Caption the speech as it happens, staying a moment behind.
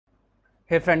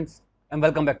Hey friends, and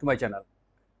welcome back to my channel.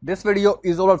 This video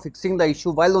is all about fixing the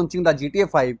issue while launching the GTA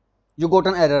 5. You got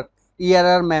an error,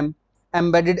 ERR MEM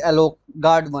EMBEDDEDALLOC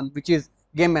GUARD1, which is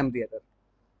game memory error.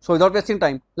 So without wasting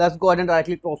time, let's go ahead and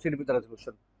directly proceed with the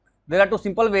resolution. There are two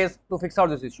simple ways to fix out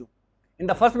this issue. In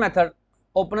the first method,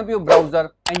 open up your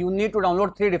browser and you need to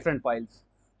download three different files.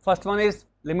 First one is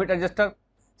limit adjuster,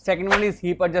 second one is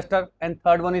heap adjuster, and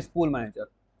third one is pool manager.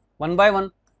 One by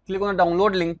one, click on the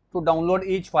download link to download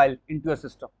each file into your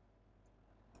system.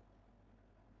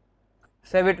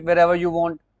 Save it wherever you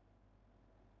want.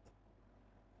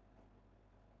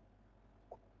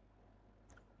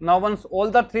 Now once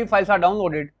all the three files are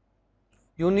downloaded,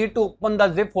 you need to open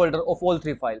the zip folder of all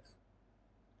three files.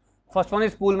 First one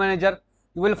is pool manager.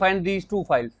 You will find these two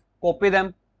files. Copy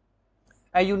them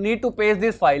and you need to paste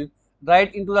this file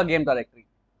right into the game directory.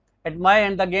 At my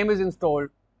end, the game is installed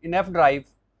in F drive,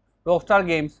 Rockstar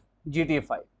Games GTA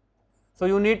 5. So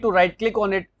you need to right click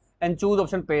on it and choose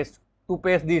option paste to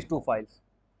paste these two files.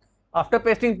 After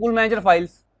pasting pool manager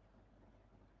files,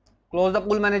 close the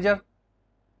pool manager.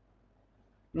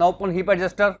 Now open heap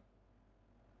adjuster.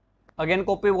 Again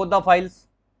copy both the files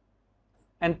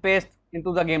and paste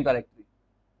into the game directory.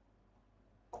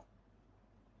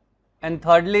 And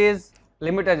thirdly is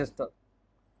limit adjuster.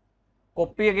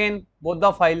 Copy again both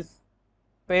the files,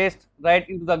 paste right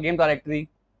into the game directory.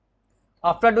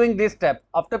 After doing this step,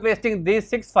 after pasting these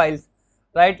 6 files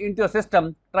right into your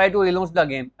system, try to relaunch the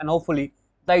game and hopefully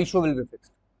the issue will be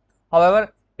fixed.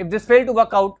 However, if this failed to work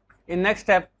out, in next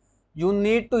step, you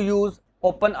need to use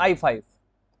Open i5.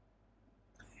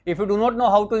 If you do not know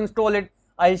how to install it,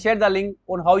 I will share the link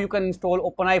on how you can install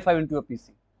Open i5 into your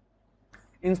PC.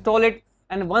 Install it,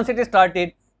 and once it is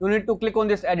started, you need to click on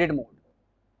this edit mode.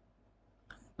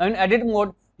 Now in edit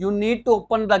mode, you need to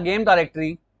open the game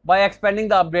directory by expanding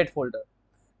the update folder.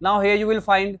 Now here you will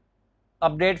find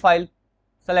update file,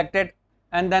 select it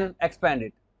and then expand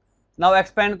it. Now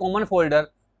expand common folder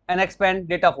and expand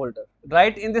data folder.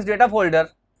 Right in this data folder,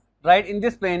 right in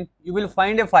this pane, you will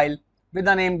find a file with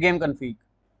the name game config.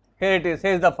 Here it is,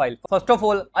 here is the file. First of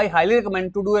all, I highly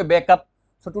recommend to do a backup.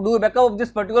 So to do a backup of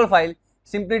this particular file,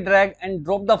 simply drag and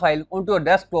drop the file onto your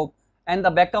desktop and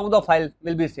the backup of the file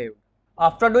will be saved.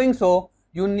 After doing so,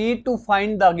 you need to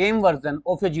find the game version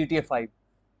of your GTA 5.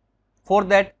 For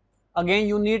that, again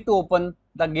you need to open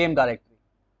the game directory.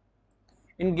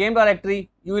 In game directory,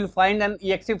 you will find an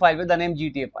exe file with the name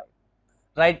GTA 5.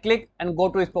 Right click and go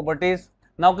to its properties.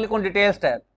 Now click on details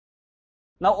tab.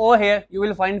 Now over here you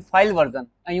will find file version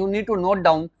and you need to note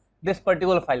down this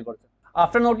particular file version.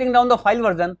 After noting down the file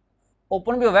version,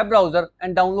 open your web browser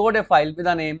and download a file with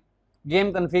the name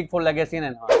game config for legacy and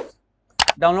enhanced.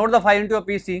 Download the file into your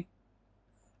PC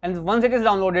and once it is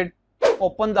downloaded,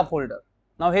 open the folder.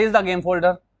 Now here is the game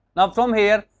folder. Now from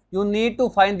here you need to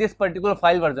find this particular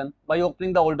file version by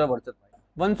opening the older version.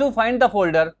 Once you find the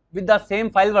folder with the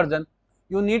same file version,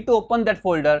 you need to open that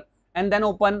folder and then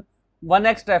open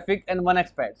 1x traffic and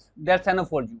 1x pads. That's enough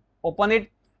for you. Open it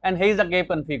and here is the game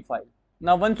config file.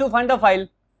 Now once you find the file,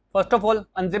 first of all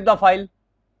unzip the file.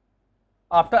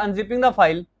 After unzipping the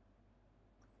file,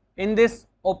 in this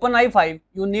Open i5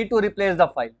 you need to replace the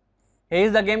file. Here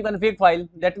is the game config file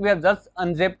that we have just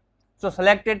unzipped. So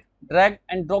select it, drag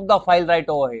and drop the file right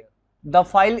over here. The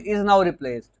file is now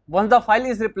replaced. Once the file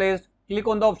is replaced, click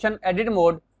on the option edit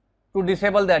mode to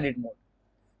disable the edit mode.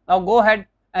 Now go ahead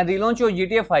and relaunch your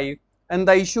GTA 5 and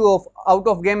the issue of out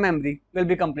of game memory will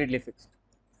be completely fixed.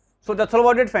 So that's all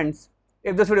about it friends.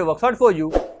 If this video works out for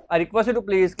you, I request you to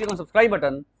please click on subscribe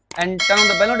button and turn on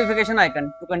the bell notification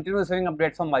icon to continue receiving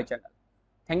updates from my channel.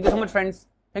 Thank you so much friends.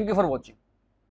 Thank you for watching.